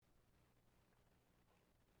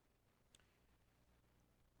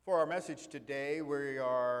For our message today, we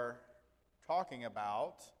are talking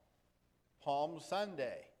about Palm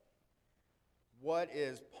Sunday. What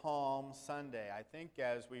is Palm Sunday? I think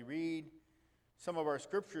as we read some of our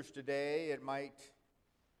scriptures today, it might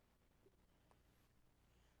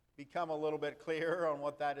become a little bit clearer on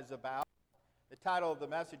what that is about. The title of the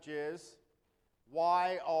message is,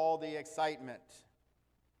 Why All the Excitement?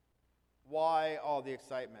 Why all the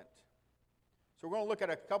excitement? So we're going to look at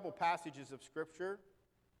a couple passages of Scripture.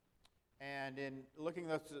 And in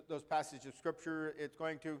looking at those passages of Scripture, it's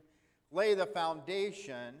going to lay the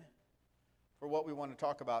foundation for what we want to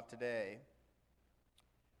talk about today.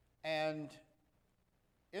 And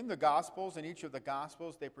in the Gospels, in each of the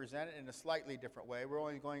Gospels, they present it in a slightly different way. We're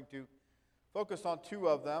only going to focus on two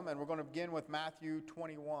of them, and we're going to begin with Matthew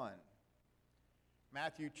 21.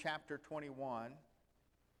 Matthew chapter 21.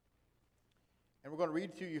 And we're going to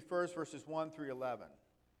read to you first verses 1 through 11.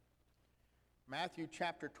 Matthew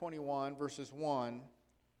chapter 21, verses 1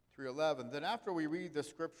 through 11. Then after we read the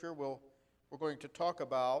scripture, we're going to talk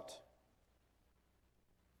about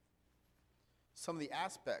some of the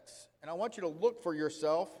aspects. And I want you to look for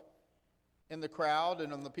yourself in the crowd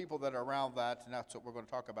and in the people that are around that, and that's what we're going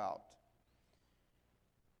to talk about.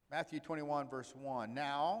 Matthew 21, verse 1.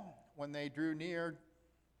 Now, when they drew near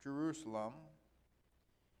Jerusalem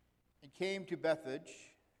and came to Bethphage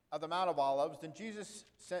of the Mount of Olives, then Jesus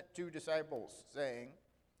sent two disciples, saying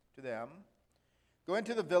to them, Go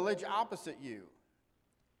into the village opposite you,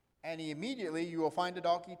 and immediately you will find a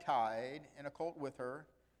donkey tied and a colt with her.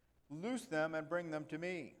 Loose them and bring them to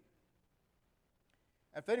me.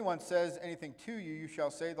 If anyone says anything to you, you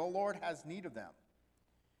shall say, The Lord has need of them.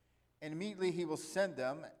 And immediately he will send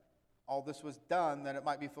them. All this was done that it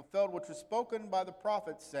might be fulfilled, which was spoken by the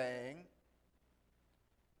prophet, saying,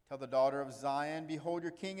 Tell the daughter of Zion, Behold,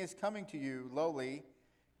 your king is coming to you, lowly,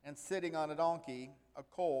 and sitting on a donkey, a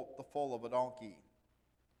colt, the foal of a donkey.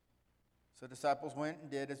 So the disciples went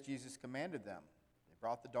and did as Jesus commanded them. They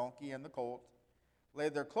brought the donkey and the colt,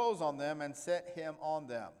 laid their clothes on them, and set him on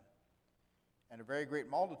them. And a very great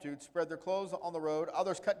multitude spread their clothes on the road.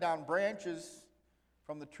 Others cut down branches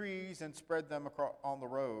from the trees and spread them on the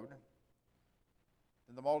road.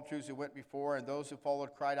 Then the multitudes who went before and those who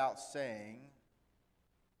followed cried out, saying,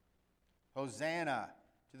 Hosanna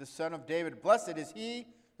to the Son of David. Blessed is he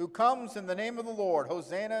who comes in the name of the Lord.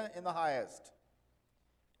 Hosanna in the highest.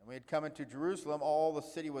 And when we had come into Jerusalem, all the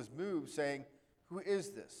city was moved, saying, Who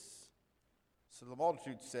is this? So the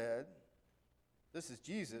multitude said, This is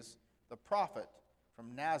Jesus, the prophet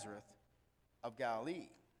from Nazareth of Galilee.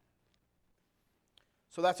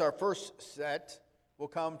 So that's our first set. We'll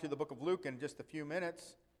come to the book of Luke in just a few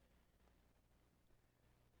minutes.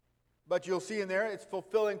 But you'll see in there, it's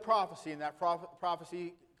fulfilling prophecy, and that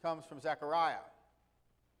prophecy comes from Zechariah.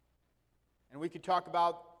 And we could talk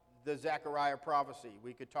about the Zechariah prophecy.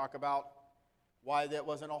 We could talk about why that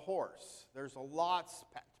wasn't a horse. There's a lot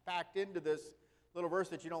packed into this little verse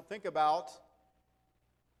that you don't think about.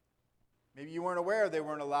 Maybe you weren't aware they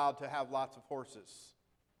weren't allowed to have lots of horses.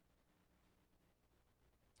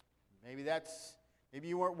 Maybe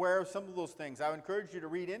you weren't aware of some of those things. I would encourage you to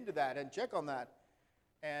read into that and check on that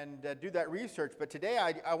and do that research. But today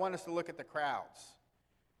I want us to look at the crowds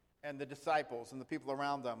and the disciples and the people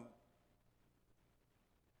around them.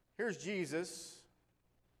 Here's Jesus.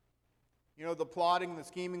 You know, the plotting, the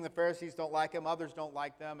scheming, the Pharisees don't like him, others don't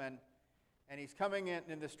like them, and he's coming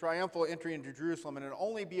in this triumphal entry into Jerusalem, and it'll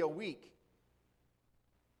only be a week.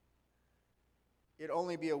 It'll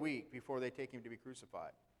only be a week before they take him to be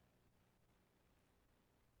crucified.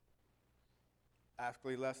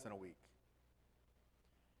 Actually, less than a week.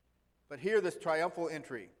 But here, this triumphal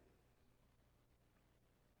entry.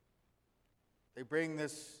 They bring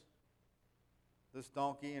this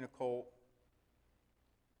donkey and a colt.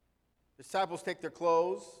 The disciples take their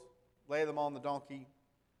clothes, lay them on the donkey.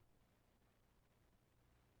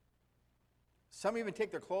 Some even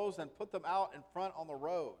take their clothes and put them out in front on the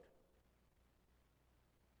road.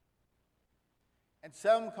 And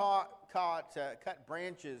some cut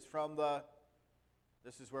branches from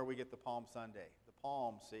this is where we get the Palm Sunday. The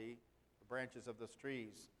palm, see? The branches of those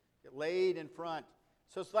trees. Get laid in front.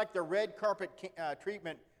 So it's like the red carpet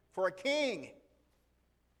treatment for a king.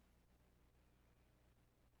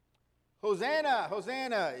 Hosanna,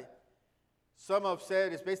 Hosanna. Some have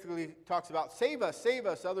said it basically talks about save us, save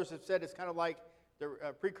us. Others have said it's kind of like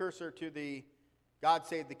the precursor to the God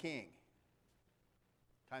save the king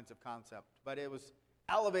kinds of concept. But it was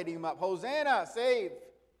elevating him up. Hosanna, save.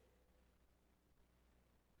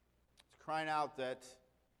 It's crying out that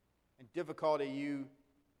in difficulty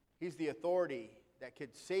he's the authority that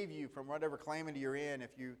could save you from whatever calamity you're in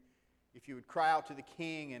if you if you would cry out to the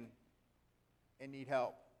king and need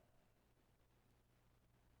help.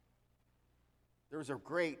 There was a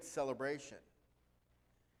great celebration.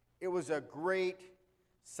 It was a great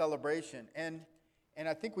celebration. And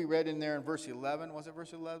I think we read in there in verse 11. Was it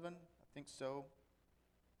verse 11? I think so.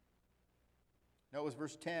 No, it was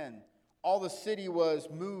verse 10. All the city was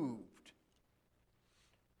moved.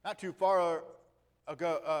 Not too far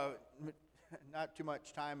ago, not too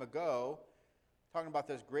much time ago, talking about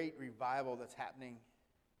this great revival that was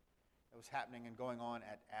happening and going on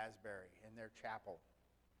at Asbury in their chapel.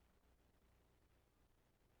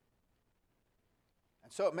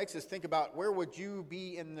 And so it makes us think about, where would you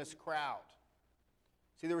be in this crowd?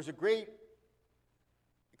 See, there was a great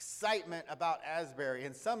excitement about Asbury,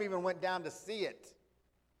 and some even went down to see it.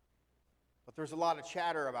 But there's a lot of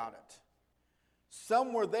chatter about it.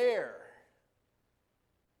 Some were there.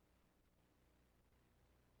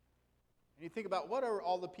 And you think about, what are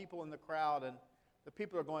all the people in the crowd and the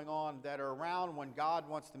people that are going on that are around when God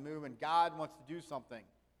wants to move and God wants to do something?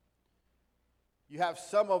 You have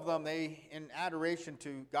some of them, they, in adoration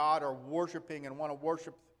to God, are worshiping and want to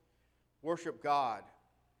worship God.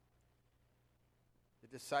 The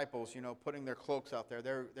disciples, putting their cloaks out there.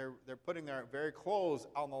 They're putting their very clothes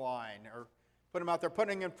on the line, or putting them out there,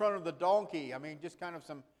 putting in front of the donkey. I mean, just kind of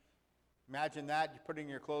imagine that, you're putting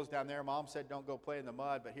your clothes down there. Mom said don't go play in the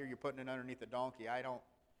mud, but here you're putting it underneath the donkey.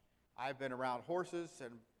 I've been around horses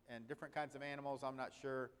and different kinds of animals. I'm not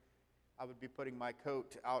sure I would be putting my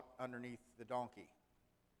coat out underneath the donkey.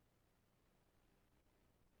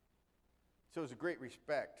 So it was a great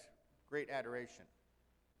respect, great adoration.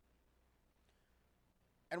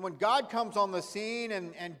 And when God comes on the scene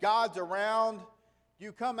and God's around,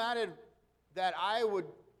 you come at it that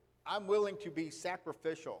I'm willing to be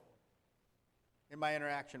sacrificial in my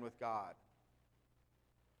interaction with God.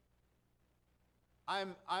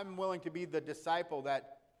 I'm willing to be the disciple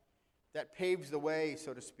that paves the way,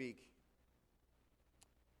 so to speak.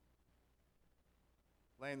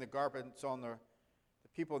 Laying the garments on the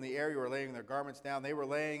people in the area were laying their garments down. They were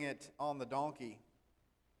laying it on the donkey.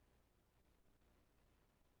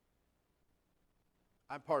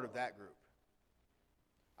 I'm part of that group.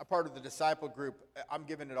 I'm part of the disciple group. I'm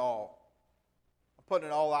giving it all. I'm putting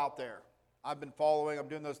it all out there. I've been following. I'm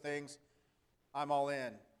doing those things. I'm all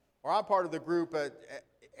in. Or I'm part of the group.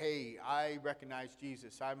 Hey, I recognize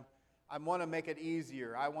Jesus. I want to make it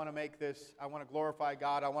easier. I want to make this. I want to glorify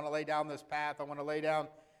God. I want to lay down this path. I want to lay down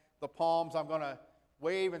the palms. I'm going to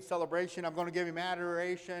wave in celebration. I'm going to give him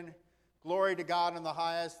adoration. Glory to God in the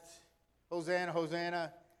highest. Hosanna,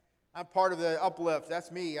 Hosanna. I'm part of the uplift.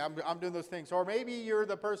 That's me. I'm doing those things. Or maybe you're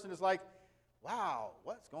the person who's like, wow,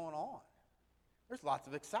 what's going on? There's lots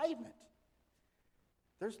of excitement.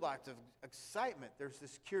 There's lots of excitement. There's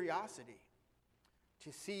this curiosity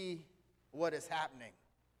to see what is happening,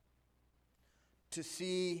 to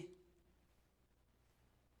see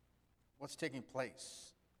what's taking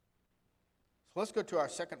place. So let's go to our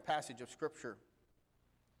second passage of Scripture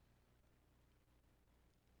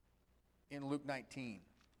in Luke 19.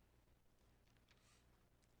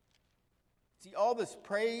 See, all this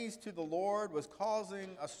praise to the Lord was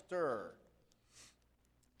causing a stir.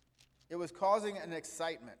 It was causing an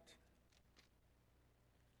excitement.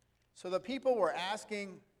 So the people were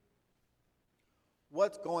asking,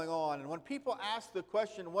 what's going on? And when people ask the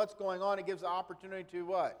question, what's going on, it gives the opportunity to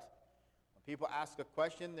what? When people ask a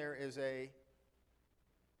question, there is a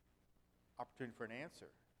opportunity for an answer.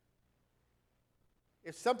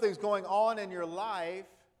 If something's going on in your life,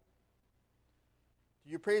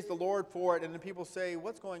 you praise the Lord for it, and then people say,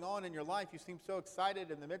 what's going on in your life? You seem so excited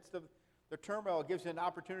in the midst of the turmoil. It gives you an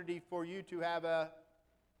opportunity for you to have an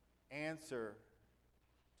answer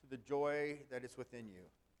to the joy that is within you.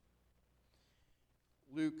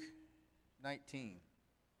 Luke 19,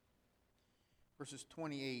 verses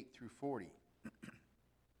 28 through 40.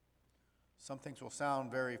 Some things will sound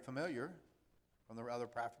very familiar from the other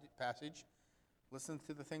passage. Listen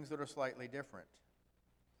to the things that are slightly different.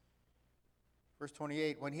 Verse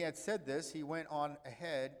 28, when he had said this, he went on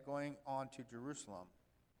ahead, going on to Jerusalem.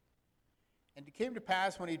 And it came to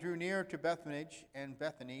pass when he drew near to Bethphage and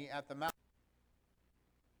Bethany at the mount,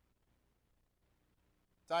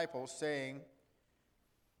 disciples saying,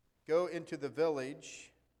 go into the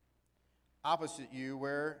village opposite you,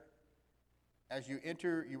 where as you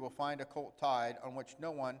enter you will find a colt tied, on which no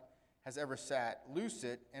one has ever sat. Loose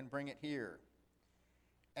it and bring it here.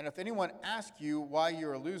 And if anyone asks you why you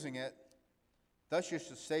are loosing it, thus you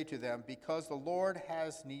should say to them, because the Lord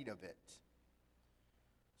has need of it.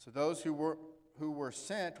 So those who were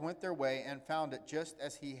sent went their way and found it just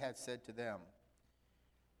as he had said to them.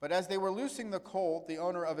 But as they were loosing the colt, the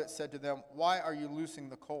owner of it said to them, "Why are you loosing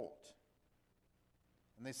the colt?"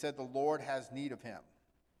 And they said, "The Lord has need of him."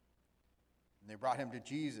 And they brought him to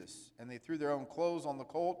Jesus, and they threw their own clothes on the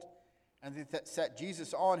colt, and they set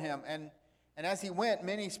Jesus on him. And as he went,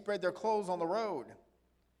 many spread their clothes on the road.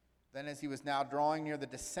 Then as he was now drawing near the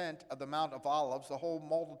descent of the Mount of Olives, the whole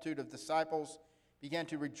multitude of disciples began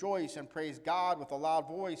to rejoice and praise God with a loud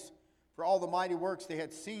voice for all the mighty works they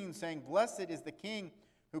had seen, saying, "Blessed is the King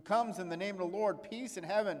who comes in the name of the Lord, peace in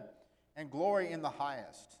heaven and glory in the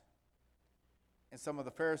highest." And some of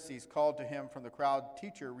the Pharisees called to him from the crowd,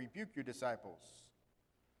 "Teacher, rebuke your disciples."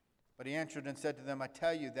 But he answered and said to them, "I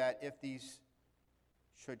tell you that if these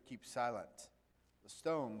should keep silent, the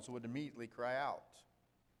stones would immediately cry out."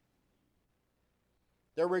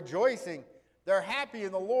 They're rejoicing. They're happy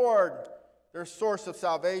in the Lord, their source of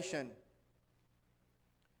salvation.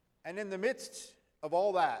 And in the midst of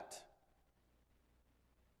all that,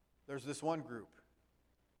 there's this one group.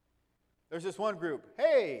 There's this one group.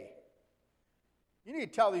 Hey, you need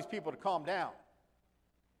to tell these people to calm down.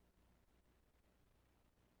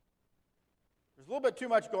 There's a little bit too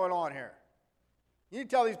much going on here. You need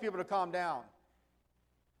to tell these people to calm down.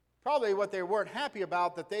 Probably what they weren't happy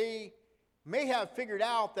about, that they may have figured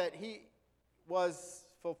out that he was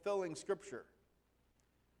fulfilling Scripture.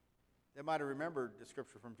 They might have remembered the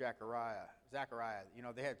Scripture from Zechariah.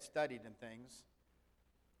 They had studied in things.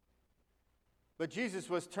 But Jesus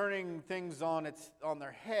was turning things on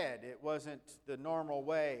their head. It wasn't the normal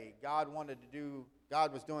way. God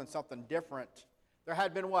was doing something different. There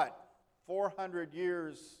had been 400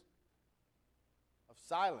 years of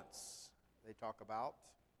silence, they talk about,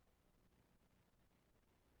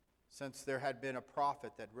 since there had been a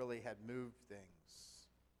prophet that really had moved things.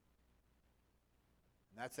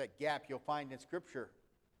 And that's that gap you'll find in Scripture.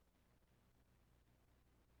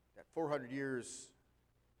 That 400 years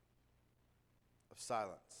of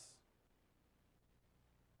silence.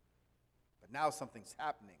 But now something's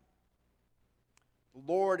happening. The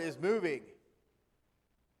Lord is moving.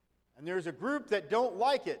 And there's a group that don't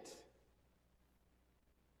like it.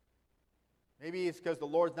 Maybe it's because the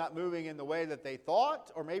Lord's not moving in the way that they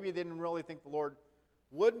thought, or maybe they didn't really think the Lord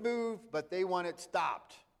would move, but they want it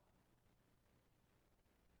stopped.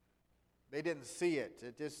 They didn't see it.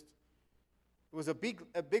 It was a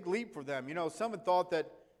big leap for them. Some had thought that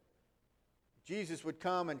Jesus would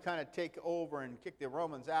come and kind of take over and kick the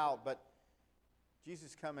Romans out, but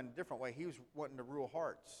Jesus come in a different way. He was wanting to rule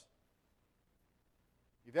hearts.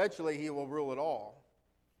 Eventually, he will rule it all,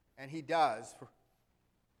 and he does.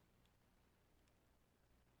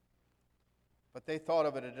 But they thought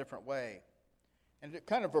of it a different way. And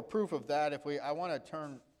kind of a proof of that, I want to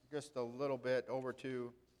turn just a little bit over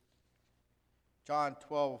to John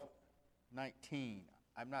 12:19.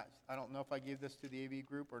 I don't know if I gave this to the AV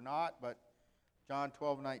group or not, but John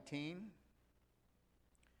 12:19.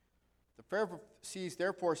 The Pharisees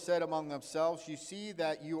therefore said among themselves, "You see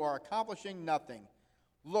that you are accomplishing nothing.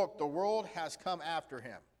 Look, the world has come after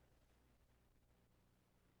him."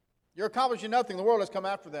 You're accomplishing nothing. The world has come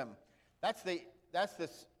after them. That's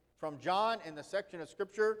this from John in the section of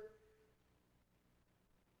Scripture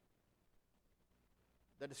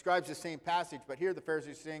that describes the same passage. But here the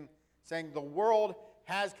Pharisees saying the world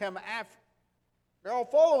has come after. They're all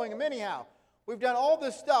following him anyhow. We've done all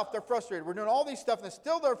this stuff. They're frustrated. We're doing all these stuff, and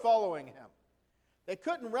still they're following him. They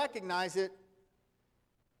couldn't recognize it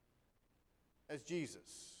as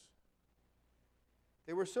Jesus.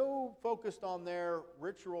 They were so focused on their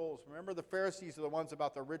rituals. Remember, the Pharisees are the ones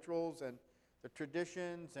about the rituals and the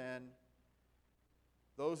traditions and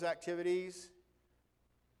those activities.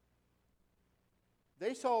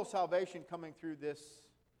 They saw salvation coming through this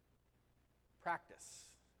practice.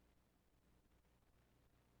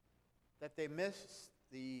 That they missed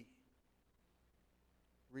the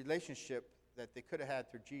relationship that they could have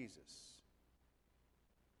had through Jesus.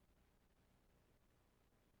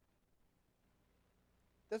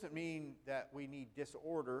 Doesn't mean that we need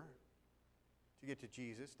disorder to get to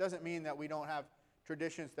Jesus. Doesn't mean that we don't have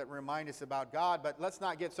traditions that remind us about God, but let's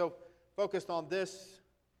not get so focused on this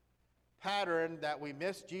pattern that we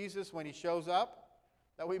miss Jesus when he shows up,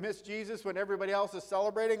 that we miss Jesus when everybody else is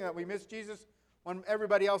celebrating, that we miss Jesus when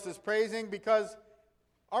everybody else is praising, because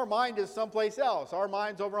our mind is someplace else. Our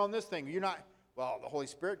mind's over on this thing. The Holy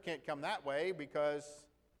Spirit can't come that way because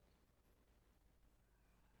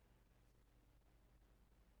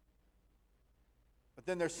but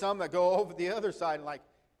then there's some that go over the other side and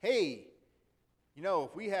hey,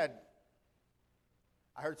 if we had,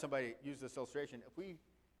 I heard somebody use this illustration,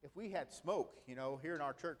 if we had smoke, here in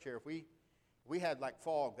our church here, if we had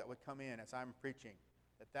fog that would come in as I'm preaching,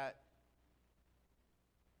 that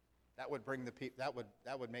That would bring the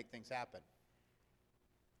that would make things happen.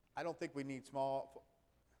 I don't think we need small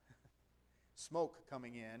smoke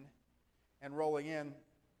coming in and rolling in.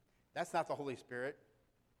 That's not the Holy Spirit.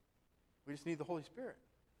 We just need the Holy Spirit.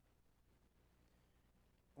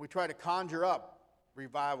 We try to conjure up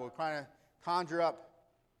revival. We try to conjure up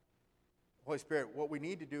the Holy Spirit. What we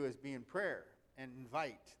need to do is be in prayer and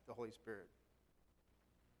invite the Holy Spirit.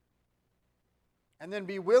 And then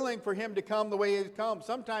be willing for him to come the way he comes.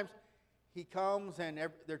 Sometimes he comes and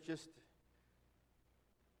there's just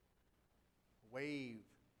a wave.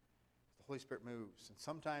 The Holy Spirit moves. And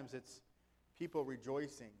sometimes it's people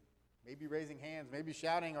rejoicing, maybe raising hands, maybe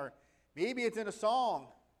shouting, or maybe it's in a song.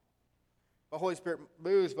 The Holy Spirit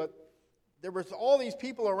moves, but there was all these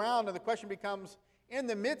people around, and the question becomes, in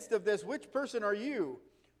the midst of this, which person are you?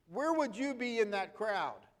 Where would you be in that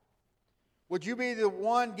crowd? Would you be the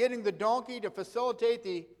one getting the donkey to facilitate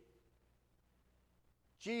the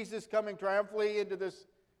Jesus coming triumphantly into this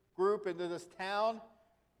group, into this town?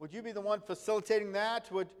 Would you be the one facilitating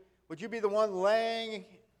that? Would you be the one laying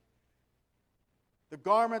the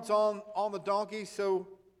garments on the donkey, so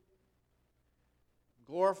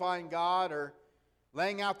glorifying God, or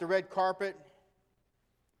laying out the red carpet,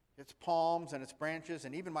 its palms and its branches,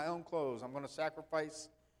 and even my own clothes? I'm going to sacrifice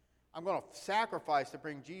to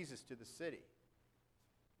bring Jesus to the city.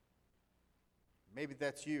 Maybe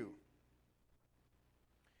that's you.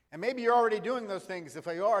 And maybe you're already doing those things. If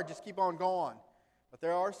you are, just keep on going. But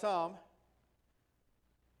there are some.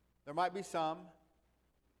 There might be some.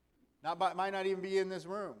 Might not even be in this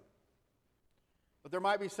room. But there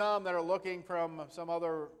might be some that are looking from some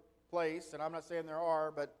other place, and I'm not saying there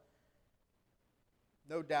are, but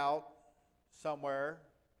no doubt somewhere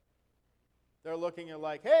they're looking and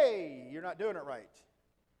like, hey, you're not doing it right.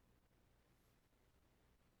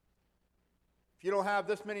 If you don't have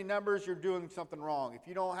this many numbers, you're doing something wrong. If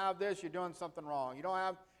you don't have this, you're doing something wrong. You don't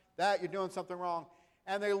have that, you're doing something wrong.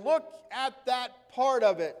 And they look at that part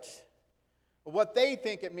of it, what they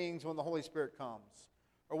think it means when the Holy Spirit comes,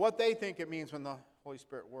 or what they think it means when the Holy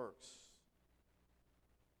Spirit works.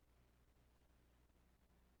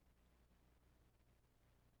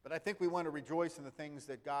 But I think we want to rejoice in the things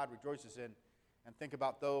that God rejoices in, and think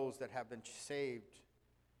about those that have been saved,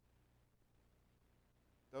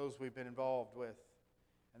 those we've been involved with,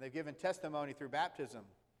 and they've given testimony through baptism.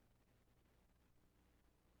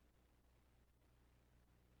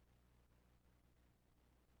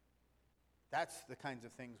 That's the kinds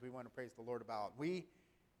of things we want to praise the Lord about. We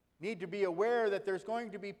need to be aware that there's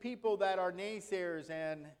going to be people that are naysayers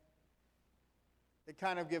and they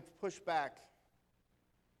kind of give pushback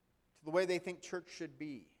to the way they think church should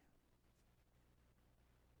be.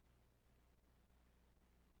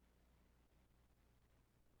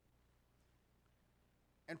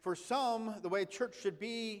 And for some, the way church should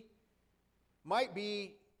be might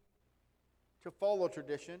be to follow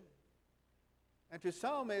tradition. And to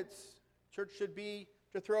some, church should be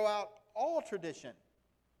to throw out all tradition.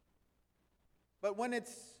 But when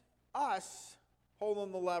it's us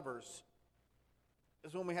pulling the levers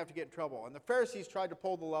is when we have to get in trouble. And the Pharisees tried to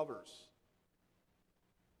pull the levers.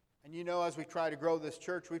 And as we try to grow this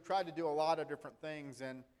church, we've tried to do a lot of different things,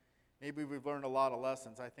 and maybe we've learned a lot of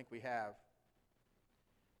lessons. I think we have.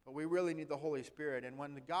 But we really need the Holy Spirit. And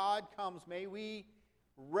when God comes, may we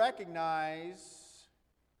recognize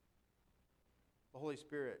the Holy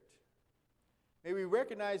Spirit. May we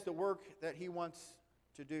recognize the work that he wants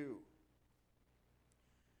to do.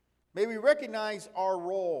 May we recognize our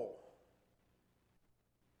role.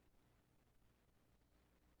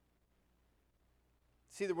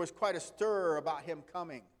 See, there was quite a stir about him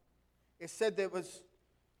coming. It said that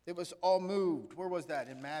it was all moved. Where was that?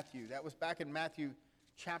 In Matthew. That was back in Matthew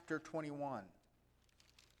chapter 21.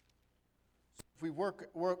 If we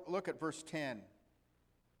look at verse 10.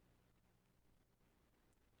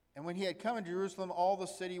 And when he had come into Jerusalem, all the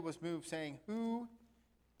city was moved, saying, "Who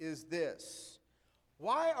is this?"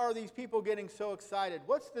 Why are these people getting so excited?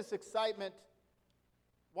 What's this excitement?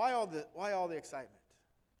 Why all the excitement?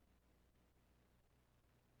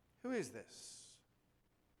 Who is this?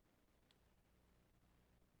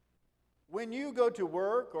 When you go to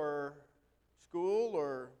work or school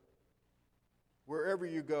or wherever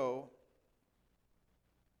you go,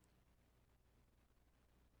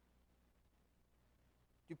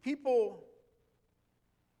 do people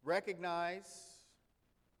recognize?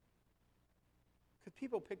 Could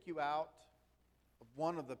people pick you out of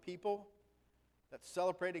one of the people that's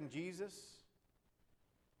celebrating Jesus?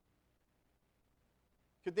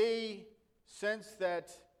 Could they sense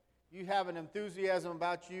that you have an enthusiasm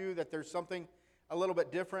about you, that there's something a little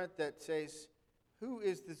bit different that says, who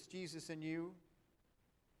is this Jesus in you?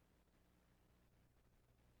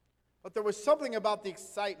 But there was something about the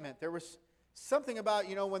excitement. There was something about,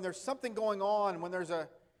 when there's something going on, when there's a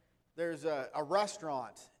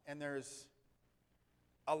restaurant and there's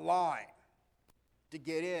a line to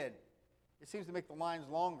get in, it seems to make the lines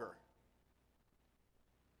longer.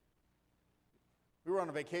 We were on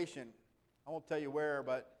a vacation. I won't tell you where,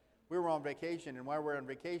 but we were on vacation, and while we were on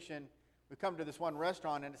vacation, we come to this one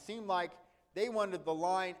restaurant, and it seemed like they wanted the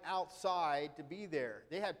line outside to be there.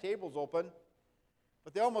 They had tables open,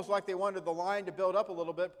 but they almost like they wanted the line to build up a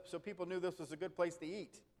little bit so people knew this was a good place to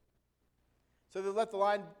eat. So they let the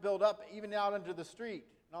line build up even out into the street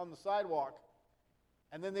and on the sidewalk.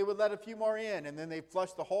 And then they would let a few more in, and then they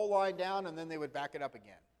flushed the whole line down, and then they would back it up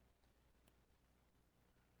again.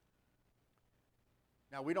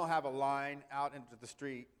 Now, we don't have a line out into the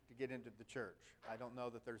street to get into the church. I don't know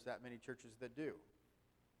that there's that many churches that do.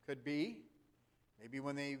 Could be. Maybe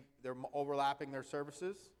when they're overlapping their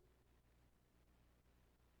services.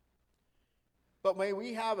 But may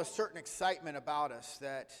we have a certain excitement about us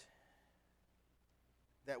that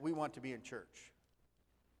we want to be in church.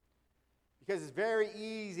 Because it's very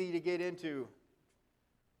easy to get into,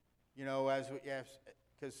 because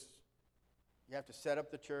you have to set up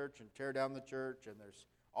the church and tear down the church, and there's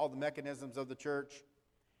all the mechanisms of the church.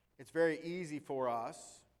 It's very easy for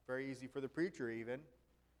us, very easy for the preacher even,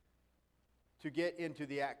 to get into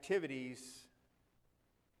the activities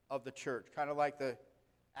of the church, kind of like the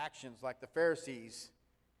actions, like the Pharisees,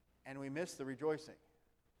 and we miss the rejoicing.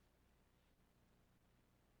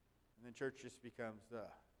 And then church just becomes the.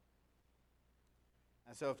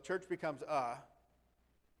 And so if church becomes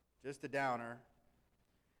just a downer,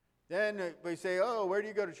 then we say, oh, where do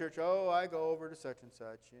you go to church? Oh, I go over to such and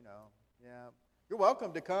such, Yeah, you're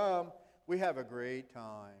welcome to come. We have a great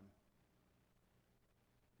time.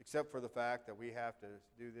 Except for the fact that we have to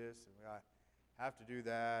do this and we have to do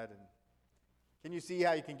that. And can you see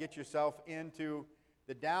how you can get yourself into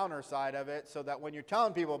the downer side of it so that when you're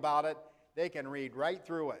telling people about it, they can read right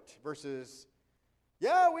through it versus,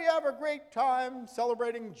 yeah, we have a great time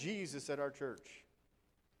celebrating Jesus at our church.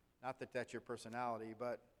 Not that that's your personality,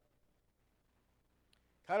 but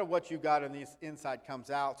kind of what you got on the inside comes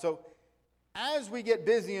out. So as we get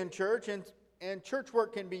busy in church, and church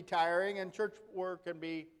work can be tiring, and church work can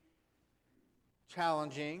be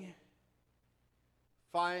challenging,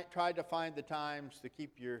 try to find the times to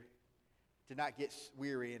not get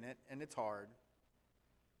weary in it, and it's hard,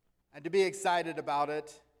 and to be excited about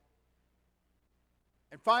it.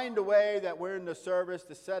 And find a way that we're in the service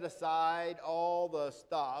to set aside all the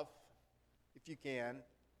stuff, if you can.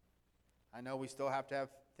 I know we still have to have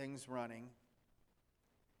things running.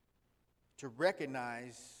 To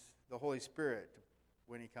recognize the Holy Spirit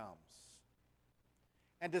when He comes.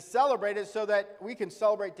 And to celebrate it so that we can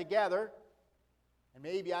celebrate together. And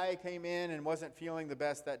maybe I came in and wasn't feeling the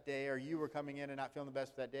best that day, or you were coming in and not feeling the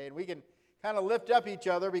best that day. And we can kind of lift up each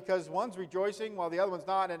other because one's rejoicing while the other one's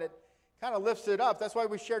not, and it kind of lifts it up. That's why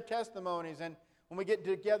we share testimonies, and when we get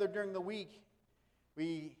together during the week,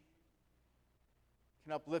 we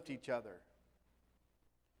can uplift each other.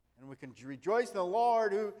 And we can rejoice in the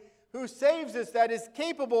Lord who saves us, that is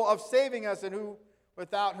capable of saving us, and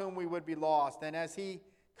without whom we would be lost. And as He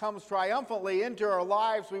comes triumphantly into our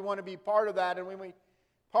lives, we want to be part of that, and we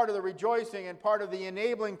part of the rejoicing and part of the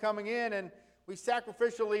enabling coming in, and we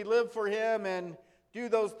sacrificially live for Him and do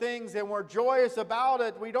those things, and we're joyous about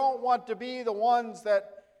it. We don't want to be the ones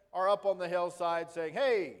that are up on the hillside saying,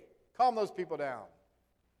 hey, calm those people down.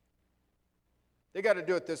 They got to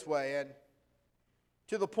do it this way. And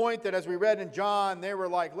to the point that as we read in John, they were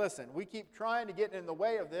like, listen, we keep trying to get in the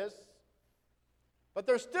way of this, but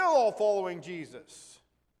they're still all following Jesus.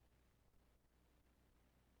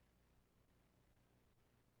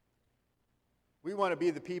 We want to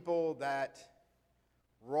be the people that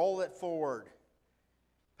roll it forward,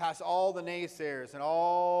 past all the naysayers and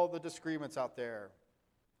all the disagreements out there.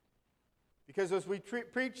 Because as we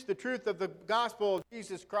preach the truth of the gospel of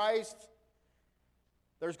Jesus Christ,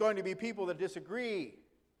 there's going to be people that disagree.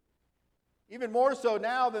 Even more so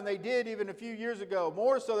now than they did even a few years ago.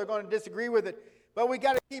 More so they're going to disagree with it. But we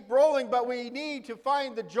got to keep rolling, but we need to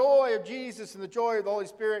find the joy of Jesus and the joy of the Holy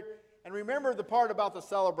Spirit. And remember the part about the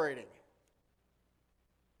celebrating.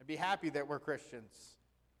 And be happy that we're Christians.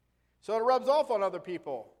 So it rubs off on other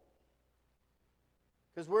people.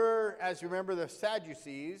 Because as you remember, the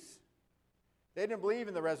Sadducees, they didn't believe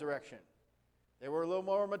in the resurrection. They were a little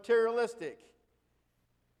more materialistic.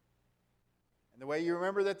 And the way you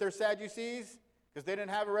remember that they're Sadducees, because they didn't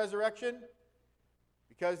have a resurrection,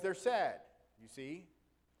 because they're sad, you see.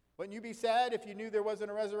 Wouldn't you be sad if you knew there wasn't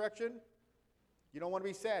a resurrection? You don't want to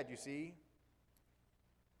be sad, you see.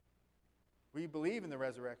 We believe in the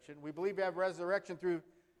resurrection. We believe we have resurrection through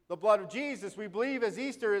the blood of Jesus. We believe as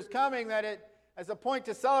Easter is coming that it as a point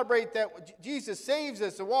to celebrate that Jesus saves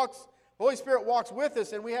us and the Holy Spirit walks with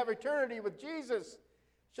us and we have eternity with Jesus.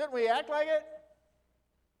 Shouldn't we act like it?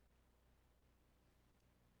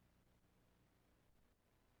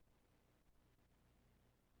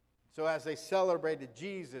 So as they celebrated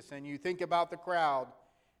Jesus, and you think about the crowd,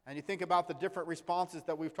 and you think about the different responses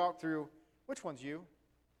that we've talked through, which one's you?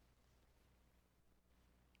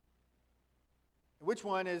 Which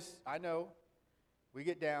one is, I know, we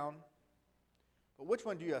get down, but which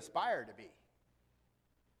one do you aspire to be?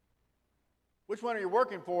 Which one are you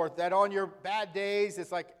working for that on your bad days,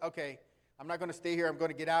 it's like, okay, I'm not going to stay here, I'm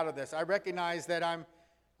going to get out of this. I recognize that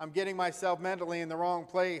I'm getting myself mentally in the wrong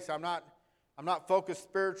place. I'm not focused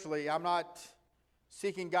spiritually. I'm not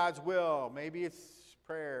seeking God's will. Maybe it's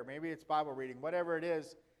prayer. Maybe it's Bible reading. Whatever it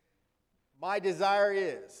is, my desire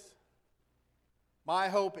is, my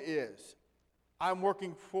hope is, I'm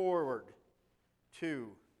working forward to,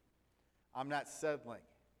 I'm not settling.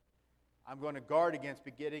 I'm going to guard against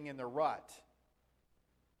getting in the rut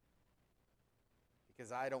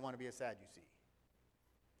because I don't want to be a Sadducee.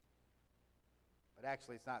 But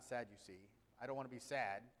actually, it's not Sadducee. I don't want to be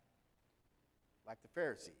sad like the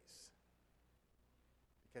Pharisees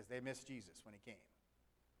because they missed Jesus when he came.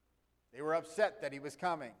 They were upset that he was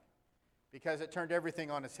coming because it turned everything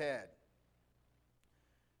on its head.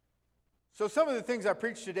 So some of the things I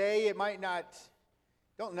preach today, it might not,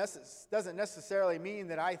 doesn't necessarily mean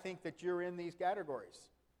that I think that you're in these categories.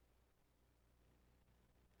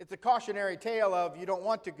 It's a cautionary tale of you don't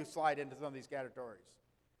want to slide into some of these categories.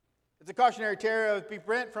 It's a cautionary tale of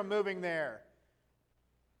prevent from moving there.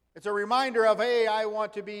 It's a reminder of, hey, I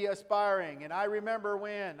want to be aspiring, and I remember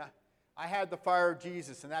when I had the fire of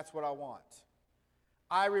Jesus, and that's what I want.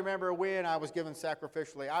 I remember when I was given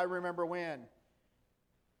sacrificially. I remember when.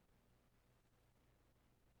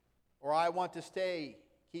 Or I want to stay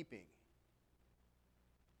keeping.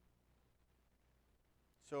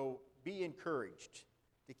 So be encouraged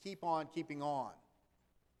to keep on keeping on,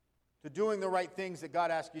 to doing the right things that God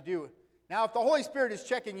asks you to do. Now, if the Holy Spirit is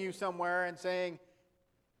checking you somewhere and saying,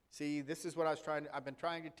 see, this is what I've been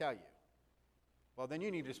trying to tell you. Well, then you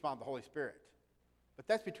need to respond to the Holy Spirit. But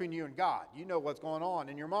that's between you and God. You know what's going on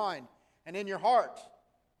in your mind and in your heart.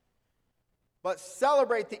 But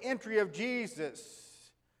celebrate the entry of Jesus.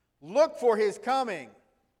 Look for his coming.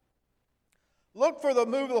 Look for the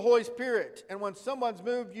move of the Holy Spirit. And when someone's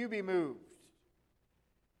moved, you be moved.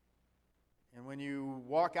 And when you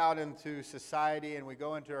walk out into society and we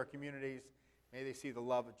go into our communities, may they see the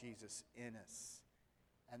love of Jesus in us.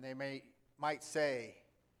 And they might say,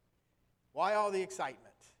 why all the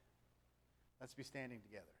excitement? Let's be standing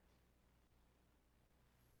together.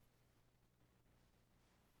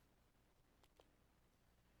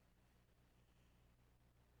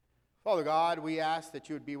 Father God, we ask that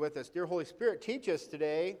you would be with us. Dear Holy Spirit, teach us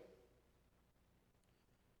today.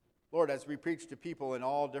 Lord, as we preach to people in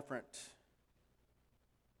all different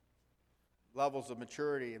levels of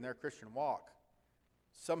maturity in their Christian walk.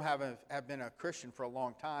 Some have been a Christian for a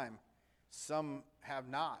long time. Some have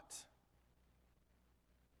not.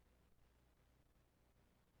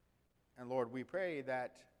 And Lord, we pray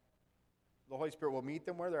that the Holy Spirit will meet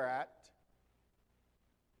them where they're at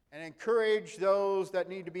and encourage those that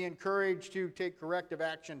need to be encouraged to take corrective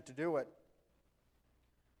action to do it.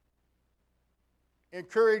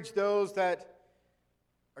 Encourage those that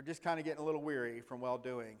are just kind of getting a little weary from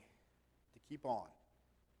well-doing to keep on.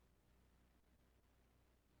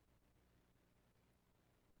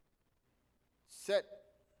 Set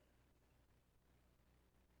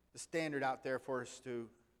the standard out there for us to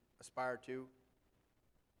aspire to.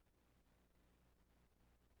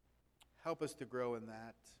 Help us to grow in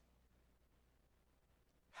that.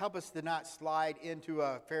 Help us to not slide into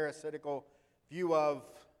a pharisaical view of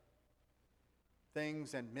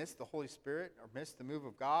things and miss the Holy Spirit or miss the move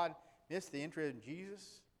of God, miss the entry of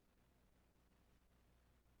Jesus.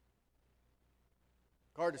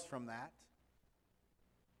 Guard us from that.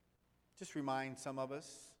 Just remind some of us,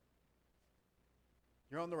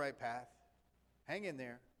 you're on the right path. Hang in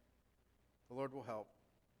there. The Lord will help.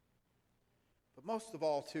 But most of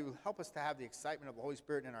all, to help us to have the excitement of the Holy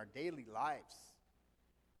Spirit in our daily lives.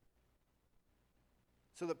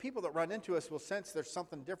 So that people that run into us will sense there's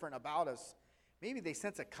something different about us. Maybe they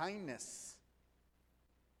sense a kindness.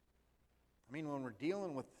 I mean, when we're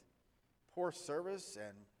dealing with poor service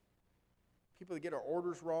and people that get our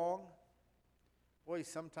orders wrong, boy,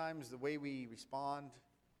 sometimes the way we respond,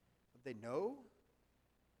 they know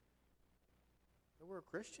that we're a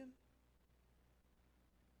Christian.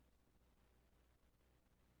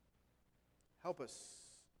 help us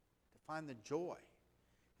to find the joy.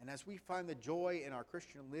 And as we find the joy in our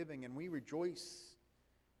Christian living and we rejoice,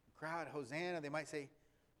 the crowd, Hosanna, they might say,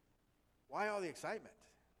 why all the excitement?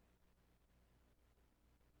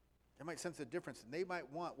 They might sense a difference, and they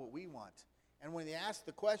might want what we want. And when they ask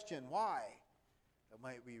the question, why, they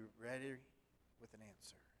might be ready with an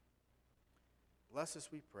answer. Bless us,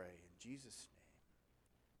 we pray, in Jesus'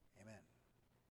 name. Amen.